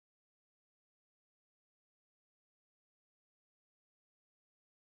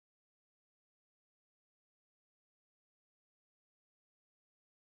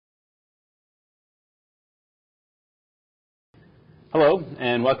Hello,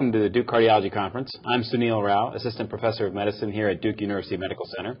 and welcome to the Duke Cardiology Conference. I'm Sunil V, Assistant Professor of Medicine here at Duke University Medical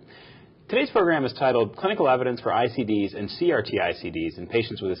Center. Today's program is titled Clinical Evidence for ICDs and CRT ICDs in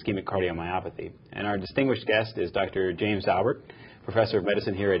Patients with Ischemic Cardiomyopathy. And our distinguished guest is Dr. James Daubert, Professor of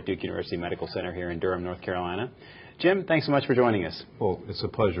Medicine here at Duke University Medical Center here in Durham, North Carolina. Jim, thanks so much for joining us. Well, it's a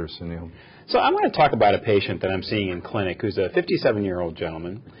pleasure, Sunil. So I'm going to talk about a patient that I'm seeing in clinic who's a 57-year-old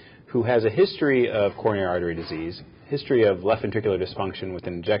gentleman who has a history of coronary artery disease, history of left ventricular dysfunction with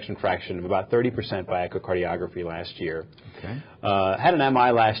an ejection fraction of about 30% by echocardiography last year. Okay. Had an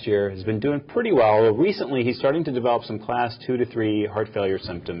MI last year, has been doing pretty well. Recently, he's starting to develop some class 2 to 3 heart failure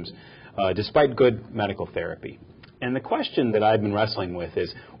symptoms, despite good medical therapy. And the question that I've been wrestling with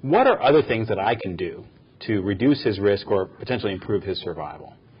is, what are other things that I can do to reduce his risk or potentially improve his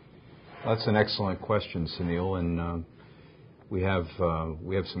survival? That's an excellent question, Sunil, and we have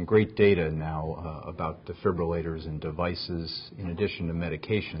some great data now about defibrillators and devices in addition to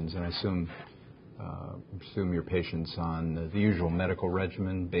medications, and I assume your patient's on the usual medical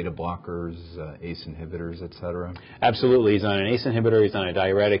regimen, beta blockers, ACE inhibitors, et cetera. Absolutely. He's on an ACE inhibitor, he's on a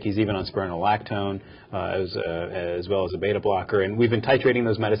diuretic, he's even on spironolactone, as well as a beta blocker, and we've been titrating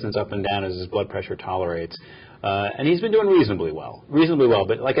those medicines up and down as his blood pressure tolerates. And he's been doing reasonably well.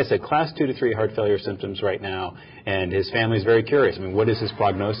 But like I said, class 2 to 3 heart failure symptoms right now, and his family's very curious. I mean, what is his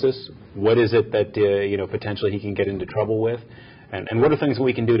prognosis? What is it that potentially he can get into trouble with? And what are things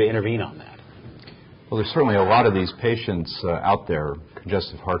we can do to intervene on that? Well, there's certainly a lot of these patients out there.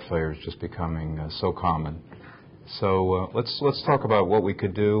 Congestive heart failure is just becoming so common. So let's talk about what we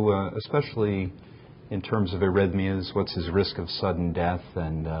could do, especially in terms of arrhythmias. What's his risk of sudden death,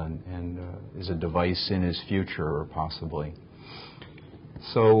 and is a device in his future, possibly?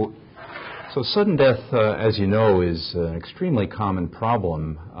 So sudden death, as you know, is an extremely common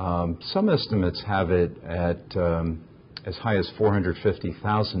problem. Some estimates have it at as high as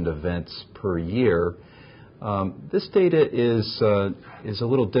 450,000 events per year. This data is a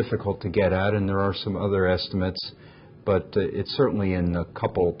little difficult to get at, and there are some other estimates, but it's certainly in a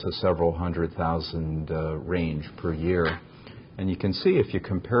couple to several 100,000 range per year. And you can see, if you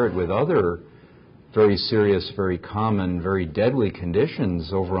compare it with other very serious, very common, very deadly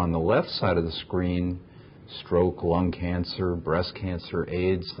conditions over on the left side of the screen, stroke, lung cancer, breast cancer,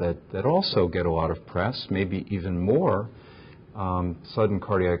 AIDS, that also get a lot of press, maybe even more. Sudden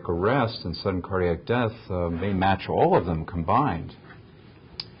cardiac arrest and sudden cardiac death may match all of them combined.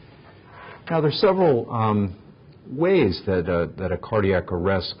 Now, there's several ways that a cardiac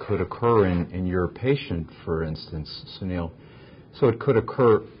arrest could occur in your patient, for instance, Sunil. So it could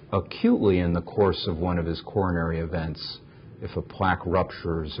occur acutely in the course of one of his coronary events, if a plaque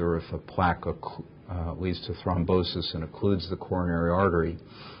ruptures or if a plaque leads to thrombosis and occludes the coronary artery.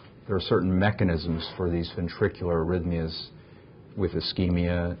 There are certain mechanisms for these ventricular arrhythmias with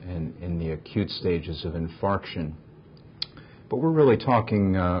ischemia and in the acute stages of infarction. But we're really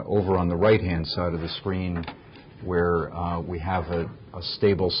talking over on the right-hand side of the screen, where we have a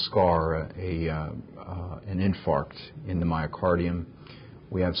stable scar, an infarct in the myocardium.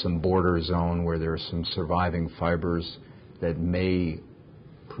 We have some border zone where there are some surviving fibers that may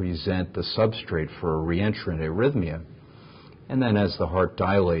present the substrate for a reentrant arrhythmia. And then as the heart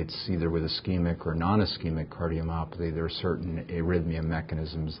dilates, either with ischemic or non-ischemic cardiomyopathy, there are certain arrhythmia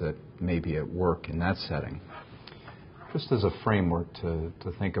mechanisms that may be at work in that setting. Just as a framework to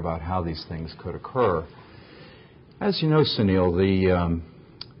think about how these things could occur. As you know, Sunil,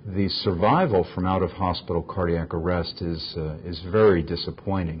 the survival from out-of-hospital cardiac arrest is very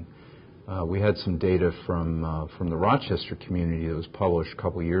disappointing. We had some data from the Rochester community that was published a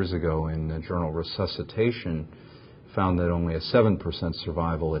couple years ago in the journal Resuscitation, found that only a 7%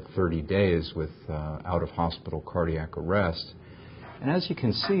 survival at 30 days with out-of-hospital cardiac arrest. And as you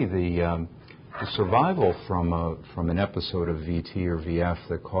can see, the survival from an episode of VT or VF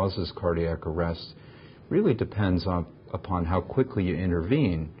that causes cardiac arrest really depends upon how quickly you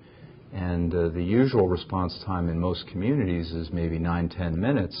intervene. And the usual response time in most communities is maybe 9-10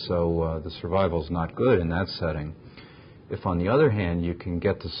 minutes, so the survival is not good in that setting. If, on the other hand, you can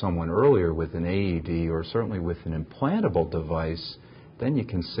get to someone earlier with an AED or certainly with an implantable device, then you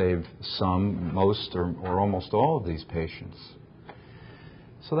can save some, most, or almost all of these patients.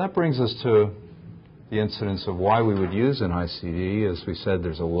 So that brings us to the incidence of why we would use an ICD. As we said,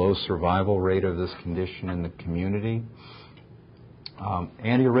 there's a low survival rate of this condition in the community.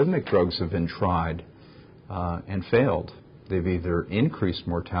 Antiarrhythmic drugs have been tried and failed. They've either increased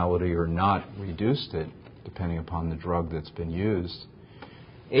mortality or not reduced it, depending upon the drug that's been used.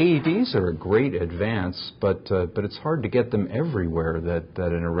 AEDs are a great advance, but it's hard to get them everywhere that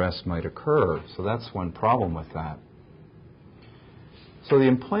an arrest might occur. So that's one problem with that. So the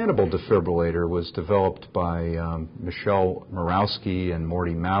implantable defibrillator was developed by Michelle Morawski and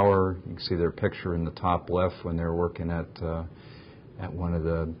Morty Maurer. You can see their picture in the top left when they were working at one of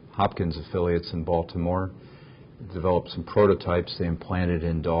the Hopkins affiliates in Baltimore. They developed some prototypes they implanted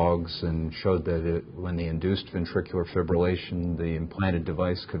in dogs and showed that when they induced ventricular fibrillation, the implanted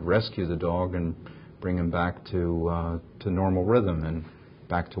device could rescue the dog and bring him back to normal rhythm and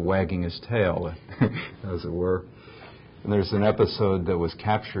back to wagging his tail, as it were. And there's an episode that was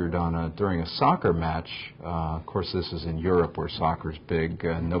captured during a soccer match. Of course, this is in Europe where soccer's big.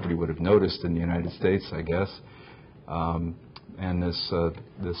 Nobody would have noticed in the United States, I guess. And this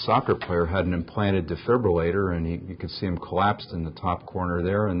soccer player had an implanted defibrillator, and you could see him collapsed in the top corner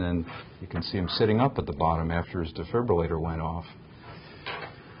there, and then you can see him sitting up at the bottom after his defibrillator went off.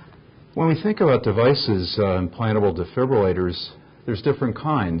 When we think about devices, implantable defibrillators, there's different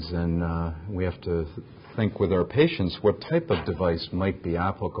kinds, and we have to think with our patients what type of device might be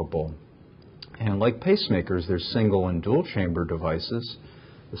applicable. And like pacemakers, there's single and dual chamber devices.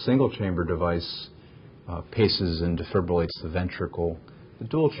 The single chamber device paces and defibrillates the ventricle. The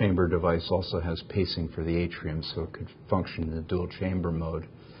dual chamber device also has pacing for the atrium, so it could function in the dual chamber mode.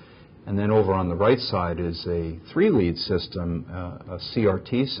 And then over on the right side is a 3-lead system, a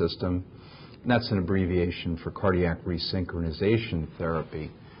CRT system, and that's an abbreviation for cardiac resynchronization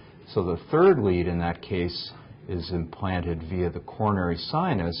therapy. So the third lead in that case is implanted via the coronary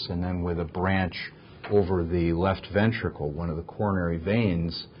sinus and then with a branch over the left ventricle, one of the coronary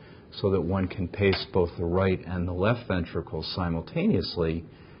veins, so that one can pace both the right and the left ventricles simultaneously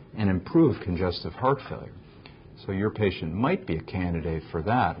and improve congestive heart failure. So your patient might be a candidate for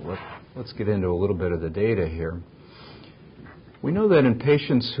that. Let's get into a little bit of the data here. We know that in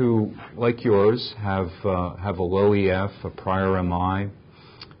patients who, like yours, have a low EF, a prior MI,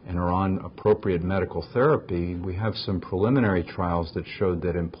 and are on appropriate medical therapy, we have some preliminary trials that showed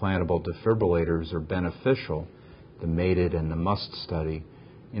that implantable defibrillators are beneficial, the MATED and the MUST study.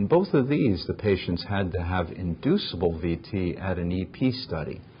 In both of these, the patients had to have inducible VT at an EP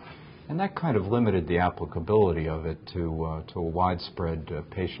study. And that kind of limited the applicability of it to a widespread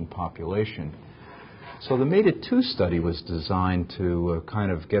patient population. So the MATED-2 study was designed to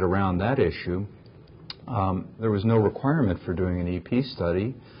kind of get around that issue. There was no requirement for doing an EP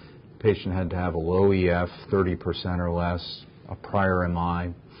study. The patient had to have a low EF, 30% or less, a prior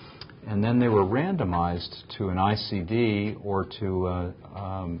MI, and then they were randomized to an ICD or to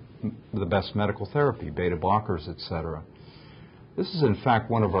the best medical therapy, beta blockers, etc. This is in fact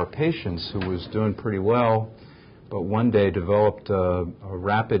one of our patients who was doing pretty well, but one day developed a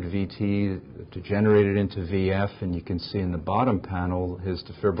rapid VT, degenerated into VF, and you can see in the bottom panel his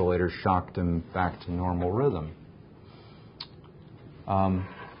defibrillator shocked him back to normal rhythm.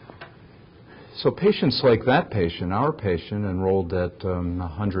 So patients like that patient, our patient, enrolled at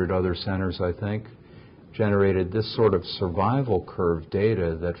 100 other centers, I think, generated this sort of survival curve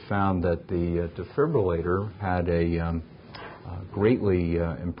data that found that the defibrillator had a greatly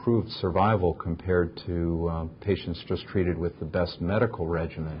improved survival compared to patients just treated with the best medical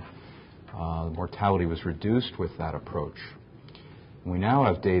regimen. Mortality was reduced with that approach. We now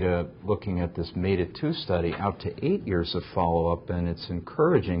have data looking at this MATED-2 study out to 8 years of follow-up, and it's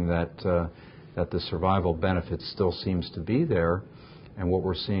encouraging that the survival benefit still seems to be there. And what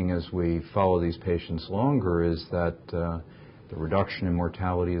we're seeing as we follow these patients longer is that the reduction in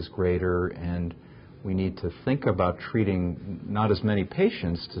mortality is greater, and we need to think about treating not as many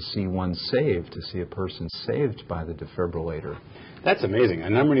patients to see one saved, to see a person saved by the defibrillator. That's amazing. A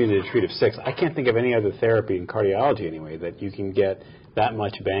number needed to treat of 6. I can't think of any other therapy in cardiology anyway that you can get that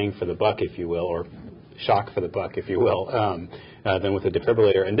much bang for the buck, if you will, or shock for the buck, if you will, than with a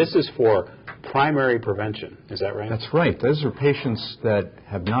defibrillator. And this is for primary prevention. Is that right? That's right. Those are patients that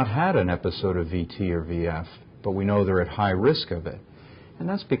have not had an episode of VT or VF, but we know they're at high risk of it. And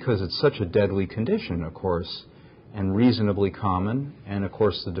that's because it's such a deadly condition, of course, and reasonably common. And, of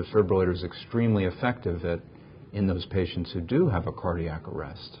course, the defibrillator is extremely effective in those patients who do have a cardiac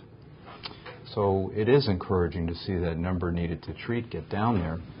arrest. So it is encouraging to see that number needed to treat get down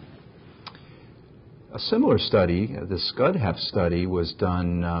there. A similar study, the SCUD-HEF study, was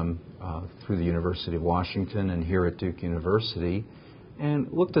done through the University of Washington and here at Duke University,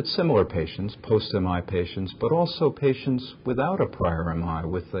 and looked at similar patients, post-MI patients, but also patients without a prior MI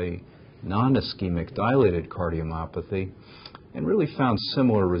with a non-ischemic dilated cardiomyopathy, and really found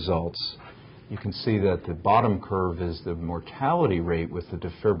similar results. You can see that the bottom curve is the mortality rate with the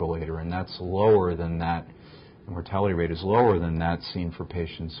defibrillator, and that's lower than that. The mortality rate is lower than that seen for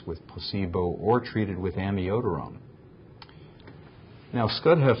patients with placebo or treated with amiodarone. Now,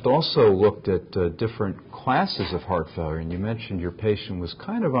 Scudheft also looked at different classes of heart failure, and you mentioned your patient was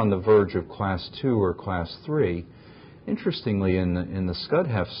kind of on the verge of class 2 or class 3. Interestingly, in the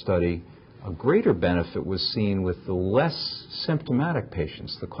Scudheft study, a greater benefit was seen with the less symptomatic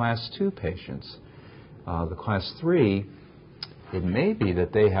patients, the class 2 patients. The class 3, it may be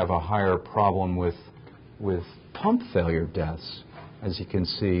that they have a higher problem with pump failure deaths. As you can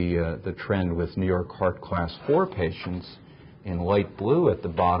see, the trend with New York Heart class 4 patients in light blue at the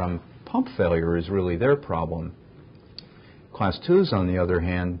bottom, pump failure is really their problem. Class 2s, on the other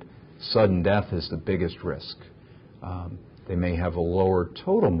hand, sudden death is the biggest risk. They may have a lower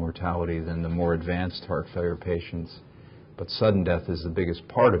total mortality than the more advanced heart failure patients, but sudden death is the biggest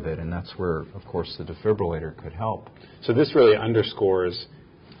part of it, and that's where, of course, the defibrillator could help. So this really underscores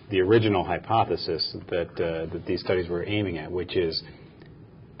the original hypothesis that these studies were aiming at, which is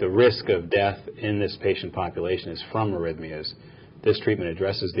the risk of death in this patient population is from arrhythmias. This treatment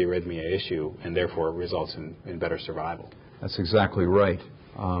addresses the arrhythmia issue and therefore results in better survival. That's exactly right.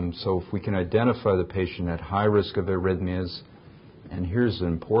 So if we can identify the patient at high risk of arrhythmias, and here's the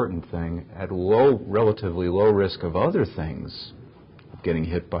important thing, at relatively low risk of other things, of getting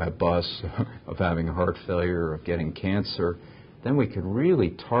hit by a bus, of having heart failure, of getting cancer, then we could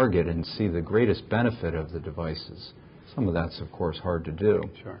really target and see the greatest benefit of the devices. Some of that's, of course, hard to do.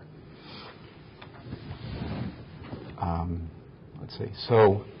 Sure. Let's see.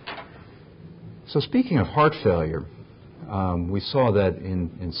 So speaking of heart failure, we saw that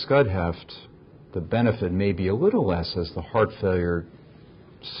in Scudheft, the benefit may be a little less as the heart failure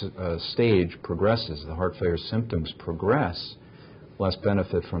stage progresses, the heart failure symptoms progress, less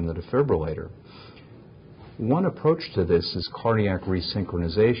benefit from the defibrillator. One approach to this is cardiac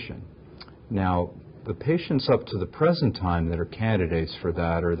resynchronization. Now, the patients up to the present time that are candidates for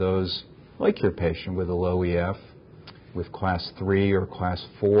that are those like your patient with a low EF, with class 3 or class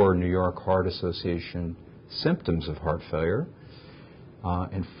 4 New York Heart Association symptoms of heart failure.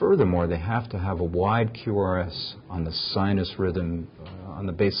 And furthermore, they have to have a wide QRS on the sinus rhythm, on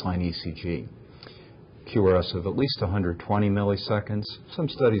the baseline ECG. QRS of at least 120 milliseconds. Some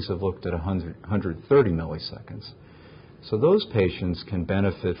studies have looked at 130 milliseconds. So those patients can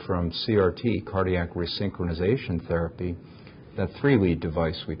benefit from CRT, cardiac resynchronization therapy, that 3-lead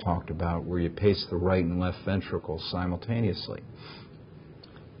device we talked about where you pace the right and left ventricles simultaneously.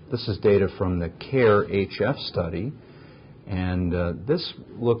 This is data from the CARE-HF study, and this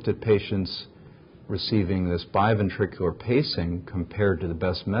looked at patients receiving this biventricular pacing compared to the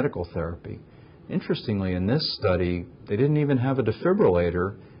best medical therapy. Interestingly, in this study, they didn't even have a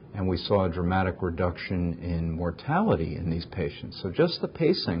defibrillator, and we saw a dramatic reduction in mortality in these patients. So just the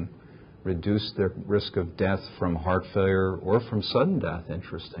pacing reduced their risk of death from heart failure or from sudden death,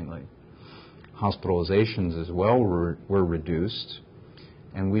 interestingly. Hospitalizations as well were reduced,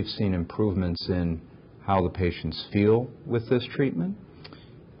 and we've seen improvements in how the patients feel with this treatment,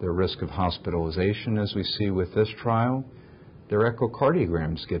 their risk of hospitalization, as we see with this trial. Their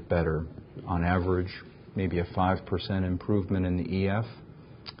echocardiograms get better. On average, maybe a 5% improvement in the EF.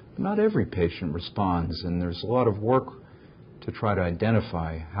 Not every patient responds, and there's a lot of work to try to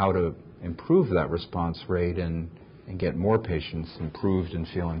identify how to improve that response rate and get more patients improved and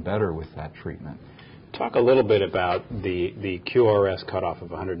feeling better with that treatment. Talk a little bit about the QRS cutoff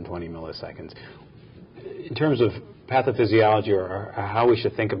of 120 milliseconds. In terms of pathophysiology or how we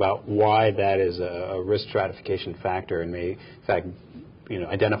should think about why that is a risk stratification factor and may, in fact,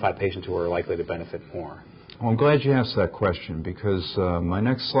 identify patients who are likely to benefit more. Well, I'm glad you asked that question because my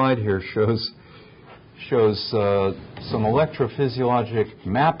next slide here shows some electrophysiologic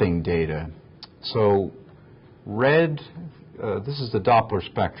mapping data. So red, this is the Doppler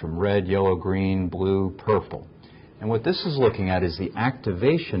spectrum, red, yellow, green, blue, purple. And what this is looking at is the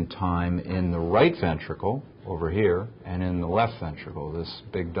activation time in the right ventricle, over here, and in the left ventricle, this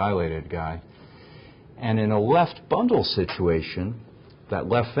big dilated guy. And in a left bundle situation, that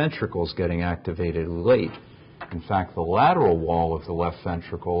left ventricle is getting activated late. In fact, the lateral wall of the left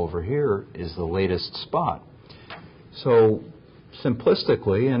ventricle over here is the latest spot. So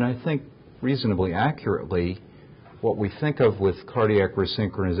simplistically, and I think reasonably accurately, what we think of with cardiac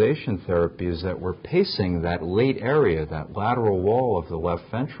resynchronization therapy is that we're pacing that late area, that lateral wall of the left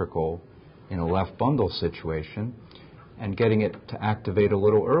ventricle in a left bundle situation and getting it to activate a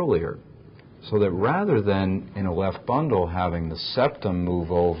little earlier. So that rather than in a left bundle having the septum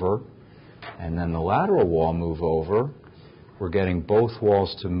move over and then the lateral wall move over, we're getting both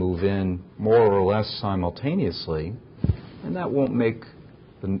walls to move in more or less simultaneously, and that won't make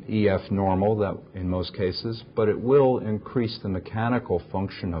the EF normal that in most cases, but it will increase the mechanical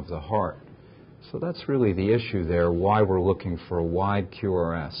function of the heart. So that's really the issue there, why we're looking for a wide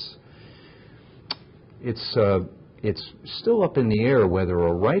QRS. It's still up in the air whether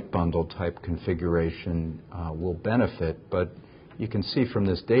a right bundle type configuration will benefit, but you can see from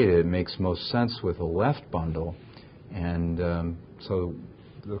this data it makes most sense with a left bundle. And so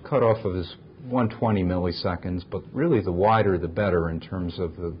the cutoff of is 120 milliseconds, but really the wider the better in terms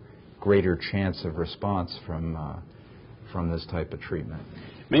of the greater chance of response from this type of treatment.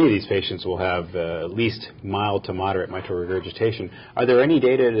 Many of these patients will have at least mild to moderate mitral regurgitation. Are there any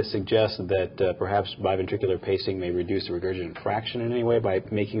data to suggest that perhaps biventricular pacing may reduce the regurgitant fraction in any way by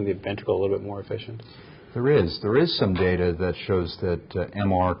making the ventricle a little bit more efficient? There is some data that shows that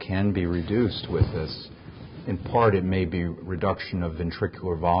MR can be reduced with this. In part, it may be reduction of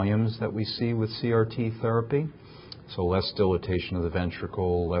ventricular volumes that we see with CRT therapy. So less dilatation of the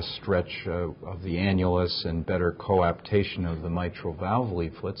ventricle, less stretch of the annulus, and better coaptation of the mitral valve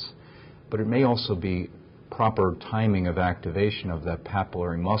leaflets. But it may also be proper timing of activation of that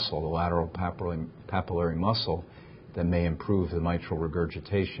papillary muscle, the lateral papillary muscle, that may improve the mitral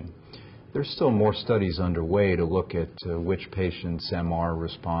regurgitation. There's still more studies underway to look at which patients MR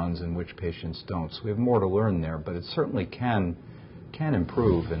responds and which patients don't. So we have more to learn there, but it certainly can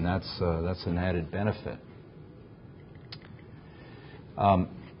improve, and that's an added benefit.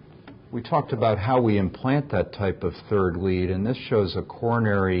 We talked about how we implant that type of third lead, and this shows a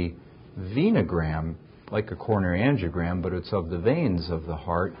coronary venogram, like a coronary angiogram, but it's of the veins of the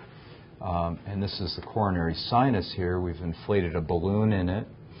heart. And this is the coronary sinus here. We've inflated a balloon in it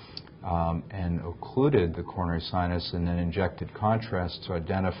and occluded the coronary sinus and then injected contrast to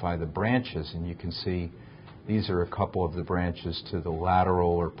identify the branches. And you can see these are a couple of the branches to the lateral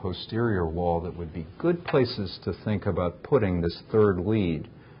or posterior wall that would be good places to think about putting this third lead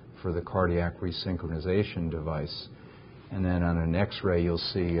for the cardiac resynchronization device. And then on an X-ray, you'll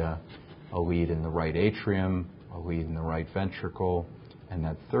see a lead in the right atrium, a lead in the right ventricle, and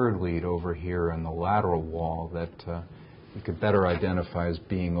that third lead over here on the lateral wall that you could better identify as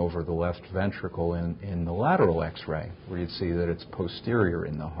being over the left ventricle in the lateral X-ray, where you'd see that it's posterior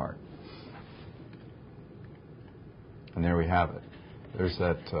in the heart. And there we have it. There's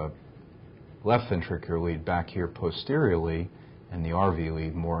that left ventricular lead back here posteriorly, and the RV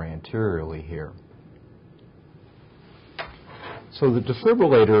lead more anteriorly here. So the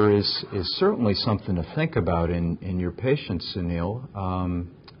defibrillator is certainly something to think about in your patient, Sunil.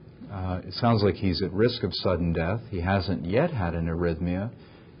 It sounds like he's at risk of sudden death. He hasn't yet had an arrhythmia,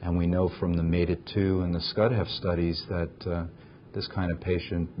 and we know from the MADE-2 and the SCUD-HEF studies that this kind of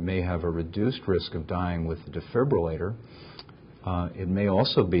patient may have a reduced risk of dying with the defibrillator. It may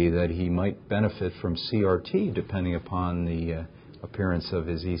also be that he might benefit from CRT depending upon the appearance of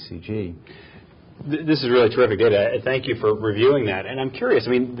his ECG. This is really terrific data. Thank you for reviewing that. And I'm curious, I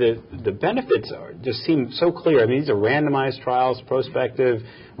mean, the benefits just seem so clear. I mean, these are randomized trials, prospective,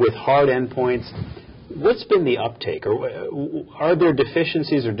 with hard endpoints. What's been the uptake? Or are there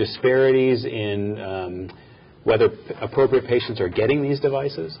deficiencies or disparities in whether appropriate patients are getting these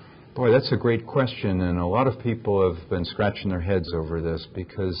devices? Boy, that's a great question, and a lot of people have been scratching their heads over this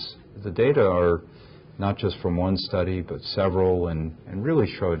because the data are not just from one study, but several, and really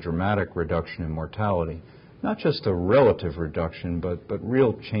show a dramatic reduction in mortality. Not just a relative reduction, but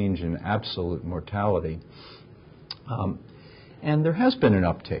real change in absolute mortality. And there has been an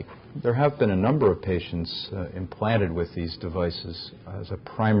uptake. There have been a number of patients implanted with these devices as a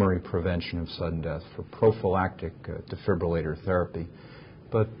primary prevention of sudden death for prophylactic defibrillator therapy.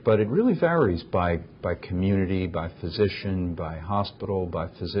 But it really varies by community, by physician, by hospital, by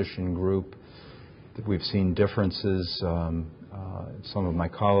physician group. We've seen differences. Some of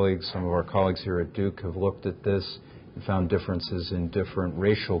our colleagues here at Duke have looked at this and found differences in different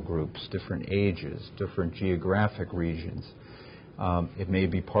racial groups, different ages, different geographic regions. It may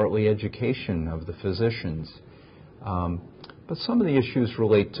be partly education of the physicians. But some of the issues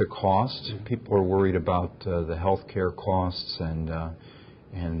relate to cost. People are worried about the health care costs and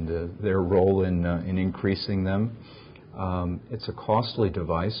their role in increasing them. It's a costly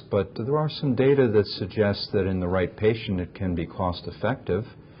device, but there are some data that suggests that in the right patient it can be cost effective.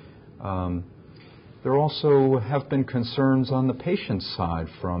 There also have been concerns on the patient side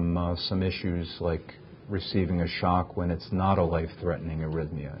from some issues like receiving a shock when it's not a life-threatening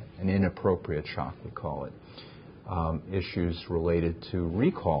arrhythmia, an inappropriate shock we call it. Issues related to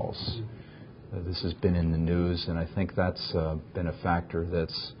recalls. This has been in the news, and I think that's been a factor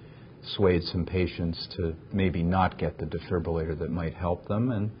that's swayed some patients to maybe not get the defibrillator that might help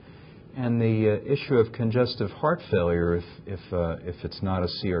them. And the issue of congestive heart failure, if it's not a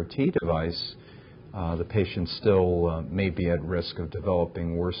CRT device, the patient still may be at risk of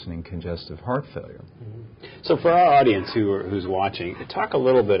developing worsening congestive heart failure. So for our audience who's watching, talk a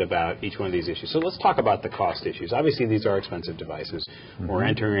little bit about each one of these issues. So let's talk about the cost issues. Obviously, these are expensive devices. We're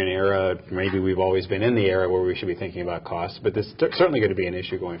entering an era, maybe we've always been in the era where we should be thinking about costs, but this is certainly going to be an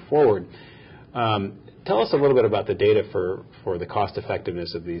issue going forward. Tell us a little bit about the data for the cost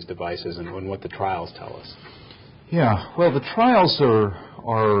effectiveness of these devices and what the trials tell us. Yeah, well, the trials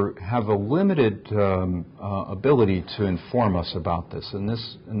have a limited ability to inform us about this,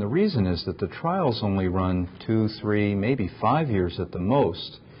 and the reason is that the trials only run 2, 3, maybe 5 years at the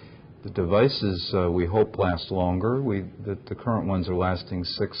most. The devices we hope last longer. The current ones are lasting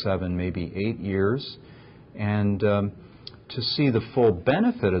 6, 7, maybe 8 years, and to see the full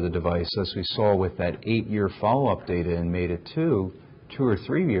benefit of the device, as we saw with that 8-year follow-up data in MADA 2 or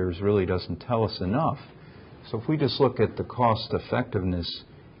 3 years really doesn't tell us enough. So if we just look at the cost effectiveness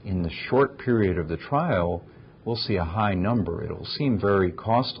in the short period of the trial, we'll see a high number. It'll seem very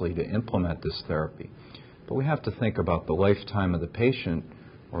costly to implement this therapy. But we have to think about the lifetime of the patient,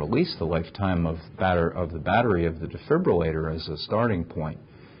 or at least the lifetime of the battery of the defibrillator as a starting point.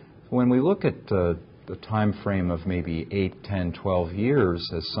 When we look at the time frame of maybe 8, 10, 12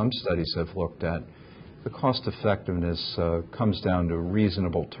 years, as some studies have looked at, the cost effectiveness comes down to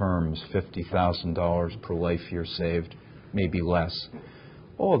reasonable terms, $50,000 per life year saved, maybe less.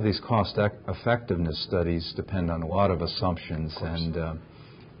 All of these cost effectiveness studies depend on a lot of assumptions, and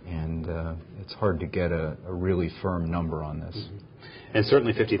it's hard to get a really firm number on this. And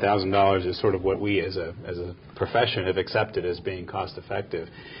certainly $50,000 is sort of what we as a profession have accepted as being cost effective.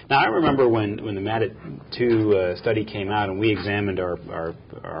 Now, I remember when the MADA 2 study came out and we examined our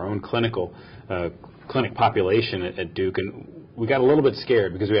own clinic population at Duke, and we got a little bit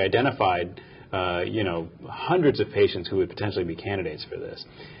scared because we identified hundreds of patients who would potentially be candidates for this.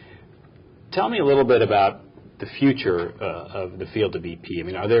 Tell me a little bit about the future of the field of EP. I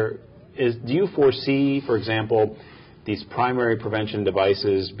mean, do you foresee, for example, these primary prevention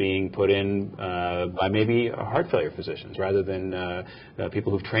devices being put in by maybe heart failure physicians rather than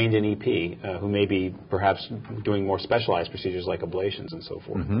people who've trained in EP, who may be perhaps doing more specialized procedures like ablations and so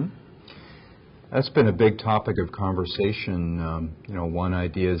forth? That's been a big topic of conversation. One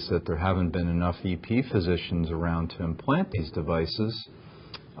idea is that there haven't been enough EP physicians around to implant these devices.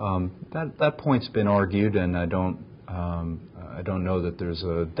 That point's been argued, and I don't know that there's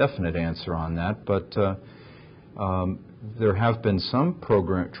a definite answer on that, but there have been some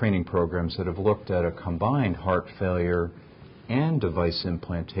training programs that have looked at a combined heart failure and device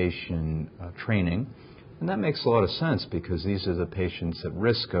implantation training, and that makes a lot of sense because these are the patients at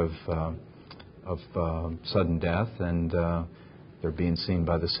risk of sudden death, and they're being seen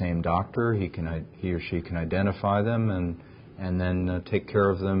by the same doctor. He or she can identify them and then take care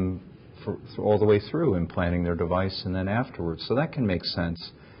of them all the way through implanting their device and then afterwards. So that can make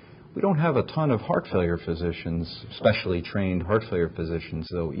sense. We don't have a ton of heart failure physicians, specially trained heart failure physicians,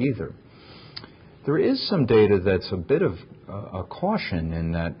 though, either. There is some data that's a bit of a caution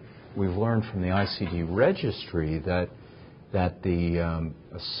in that we've learned from the ICD registry that the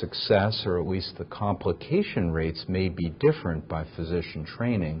success, or at least the complication rates, may be different by physician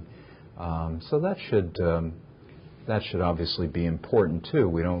training. So that should obviously be important too.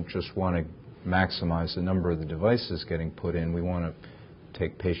 We don't just want to maximize the number of the devices getting put in. We want to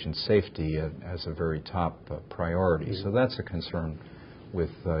take patient safety as a very top priority. So that's a concern with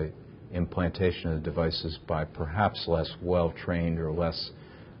implantation of the devices by perhaps less well-trained or less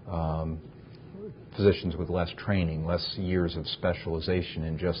physicians with less training, less years of specialization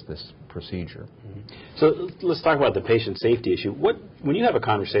in just this procedure. So let's talk about the patient safety issue. When you have a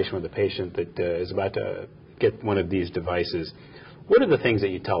conversation with a patient that is about to get one of these devices, what are the things that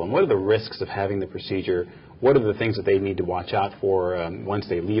you tell them? What are the risks of having the procedure? What are the things that they need to watch out for once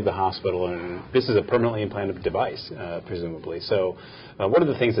they leave the hospital? And this is a permanently implanted device, presumably. So what are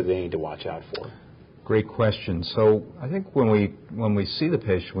the things that they need to watch out for? Great question. So I think when we see the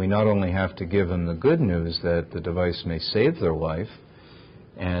patient, we not only have to give them the good news that the device may save their life,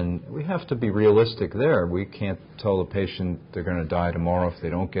 and we have to be realistic there. We can't tell the patient they're going to die tomorrow if they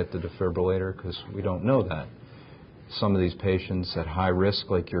don't get the defibrillator, because we don't know that. Some of these patients at high risk,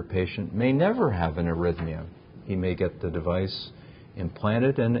 like your patient, may never have an arrhythmia. He may get the device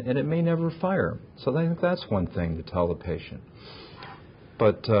implanted and it may never fire. So I think that's one thing to tell the patient.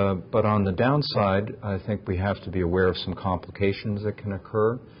 But on the downside, I think we have to be aware of some complications that can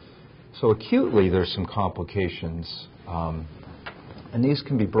occur. So acutely, there's some complications, and these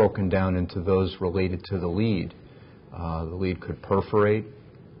can be broken down into those related to the lead. The lead could perforate,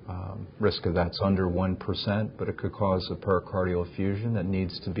 Risk of that's under 1%, but it could cause a pericardial effusion that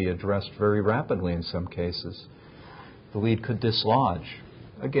needs to be addressed very rapidly in some cases. The lead could dislodge,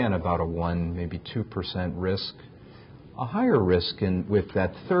 again about a 1, maybe 2% risk. A higher risk with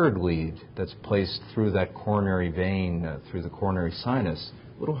that third lead that's placed through that coronary vein, through the coronary sinus,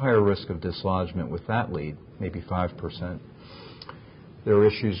 a little higher risk of dislodgement with that lead, maybe 5%. There are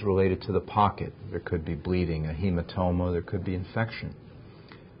issues related to the pocket. There could be bleeding, a hematoma, there could be infection.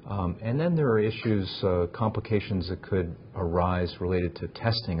 And then there are issues, complications that could arise related to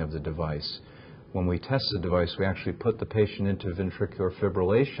testing of the device. When we test the device, we actually put the patient into ventricular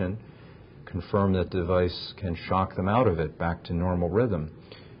fibrillation, confirm that the device can shock them out of it back to normal rhythm.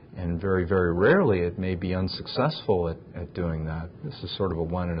 And very, very rarely it may be unsuccessful at doing that. This is sort of a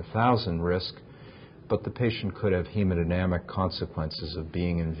 1 in 1,000 risk, but the patient could have hemodynamic consequences of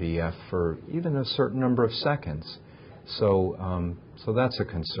being in VF for even a certain number of seconds. So that's a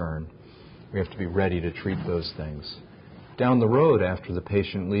concern. We have to be ready to treat those things. Down the road, after the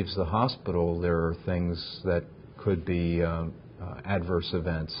patient leaves the hospital, there are things that could be adverse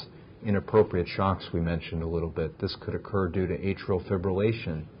events. Inappropriate shocks we mentioned a little bit. This could occur due to atrial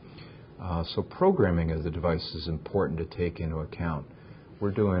fibrillation. So programming of the device is important to take into account.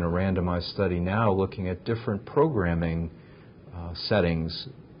 We're doing a randomized study now looking at different programming settings.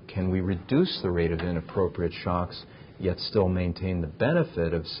 Can we reduce the rate of inappropriate shocks, yet still maintain the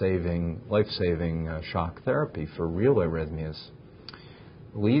benefit of life-saving shock therapy for real arrhythmias?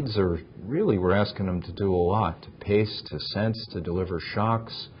 Leads are really, we're asking them to do a lot, to pace, to sense, to deliver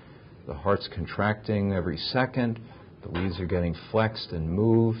shocks. The heart's contracting every second. The leads are getting flexed and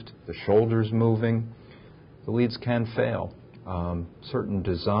moved. The shoulder's moving. The leads can fail. Certain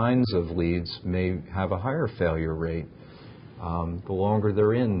designs of leads may have a higher failure rate. The longer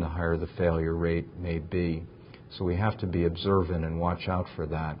they're in, the higher the failure rate may be. So we have to be observant and watch out for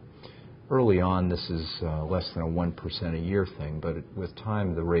that. Early on, this is less than a 1% a year thing, but with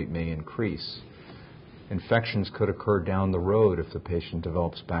time, the rate may increase. Infections could occur down the road if the patient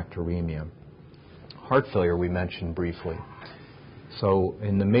develops bacteremia. Heart failure we mentioned briefly. So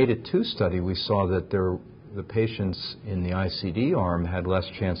in the MADE-2 study, we saw that the patients in the ICD arm had less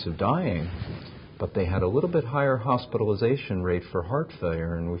chance of dying, but they had a little bit higher hospitalization rate for heart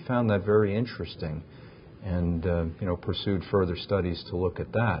failure, and we found that very interesting and pursued further studies to look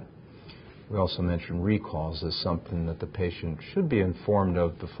at that. We also mentioned recalls as something that the patient should be informed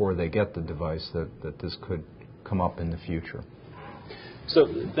of before they get the device, that this could come up in the future. So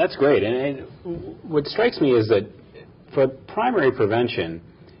that's great. And what strikes me is that for primary prevention,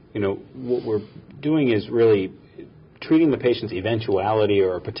 what we're doing is really treating the patient's eventuality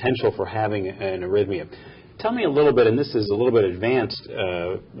or potential for having an arrhythmia. Tell me a little bit, and this is a little bit advanced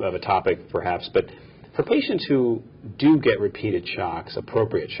of a topic perhaps, but for patients who do get repeated shocks,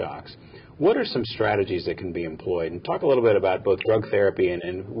 appropriate shocks, what are some strategies that can be employed? And talk a little bit about both drug therapy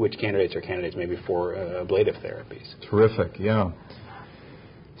and which candidates are candidates maybe for ablative therapies. Terrific, yeah.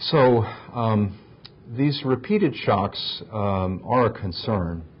 So these repeated shocks are a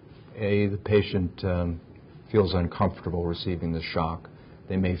concern. The patient feels uncomfortable receiving the shock.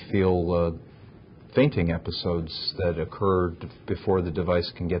 They may feel fainting episodes that occurred before the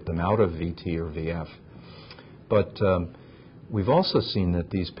device can get them out of VT or VF. But we've also seen that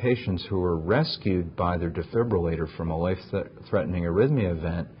these patients who are rescued by their defibrillator from a life-threatening arrhythmia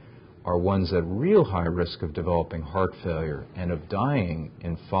event are ones at real high risk of developing heart failure and of dying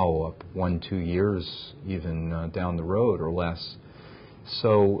in follow-up 1-2 years even down the road or less.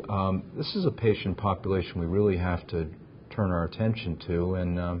 So this is a patient population we really have to turn our attention to,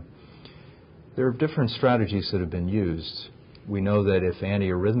 and there are different strategies that have been used. We know that if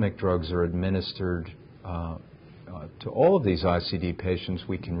antiarrhythmic drugs are administered to all of these ICD patients,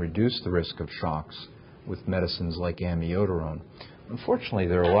 we can reduce the risk of shocks with medicines like amiodarone. Unfortunately,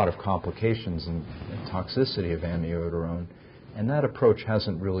 there are a lot of complications and toxicity of amiodarone, and that approach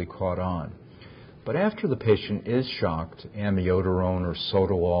hasn't really caught on. But after the patient is shocked, amiodarone or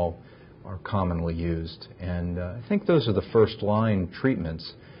sotalol are commonly used, and I think those are the first-line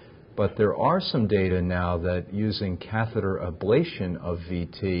treatments. But there are some data now that using catheter ablation of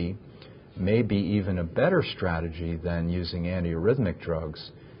VT may be even a better strategy than using antiarrhythmic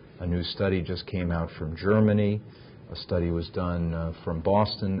drugs. A new study just came out from Germany. A study was done from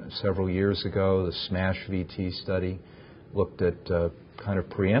Boston several years ago. The SMASH VT study looked at kind of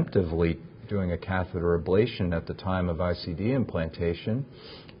preemptively doing a catheter ablation at the time of ICD implantation.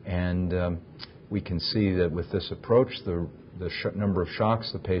 And we can see that with this approach, the number of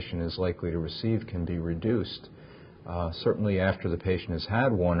shocks the patient is likely to receive can be reduced. Certainly after the patient has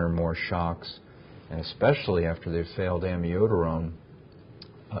had one or more shocks, and especially after they've failed amiodarone,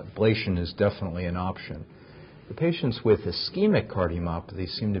 ablation is definitely an option. The patients with ischemic cardiomyopathy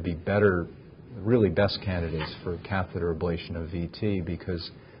seem to be really best candidates for catheter ablation of VT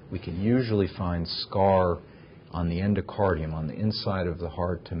because we can usually find scar on the endocardium, on the inside of the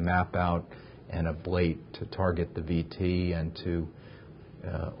heart, to map out and ablate to target the VT and to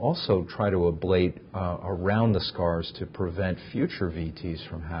also try to ablate around the scars to prevent future VTs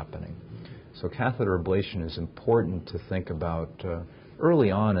from happening. So catheter ablation is important to think about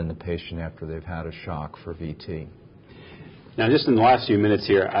early on in the patient after they've had a shock for VT. Now, just in the last few minutes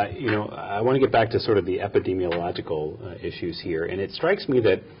here, I want to get back to sort of the epidemiological issues here, and it strikes me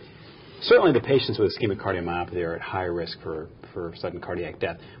that certainly the patients with ischemic cardiomyopathy are at high risk for sudden cardiac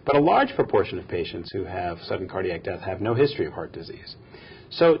death, but a large proportion of patients who have sudden cardiac death have no history of heart disease.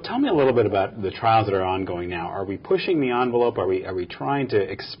 So tell me a little bit about the trials that are ongoing now. Are we pushing the envelope? Are we trying to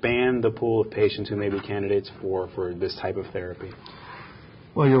expand the pool of patients who may be candidates for this type of therapy?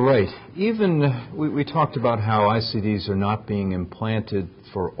 Well, you're right. Even we talked about how ICDs are not being implanted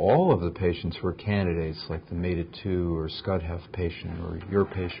for all of the patients who are candidates, like the MATED-2 or SCUD-HEF patient or your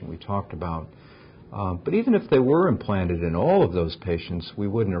patient we talked about. But even if they were implanted in all of those patients, we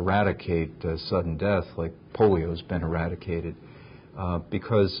wouldn't eradicate sudden death like polio's been eradicated,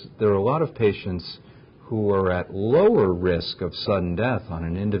 because there are a lot of patients who are at lower risk of sudden death on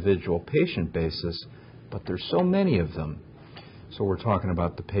an individual patient basis, but there's so many of them. So we're talking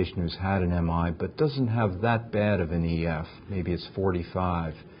about the patient who's had an MI but doesn't have that bad of an EF, maybe it's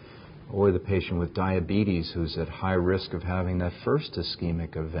 45, or the patient with diabetes who's at high risk of having that first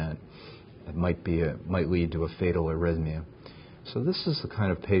ischemic event that might lead to a fatal arrhythmia. So this is the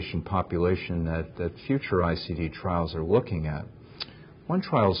kind of patient population that future ICD trials are looking at. One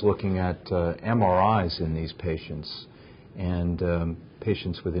trial is looking at MRIs in these patients, and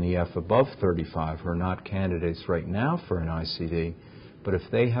patients with an EF above 35 who are not candidates right now for an ICD, but if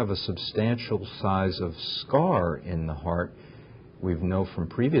they have a substantial size of scar in the heart, we know from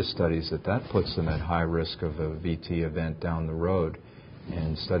previous studies that puts them at high risk of a VT event down the road.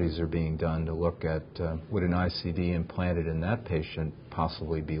 And studies are being done to look at would an ICD implanted in that patient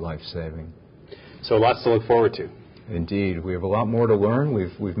possibly be life-saving. So lots to look forward to. Indeed. We have a lot more to learn.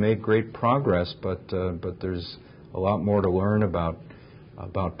 We've made great progress, but there's a lot more to learn about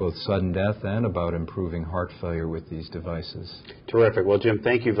both sudden death and about improving heart failure with these devices. Terrific. Well, Jim,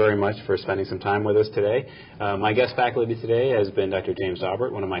 thank you very much for spending some time with us today. My guest faculty today has been Dr. James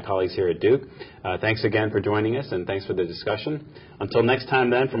Daubert, one of my colleagues here at Duke. Thanks again for joining us, and thanks for the discussion. Until next time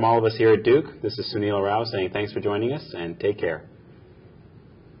then, from all of us here at Duke, this is Sunil V saying thanks for joining us, and take care.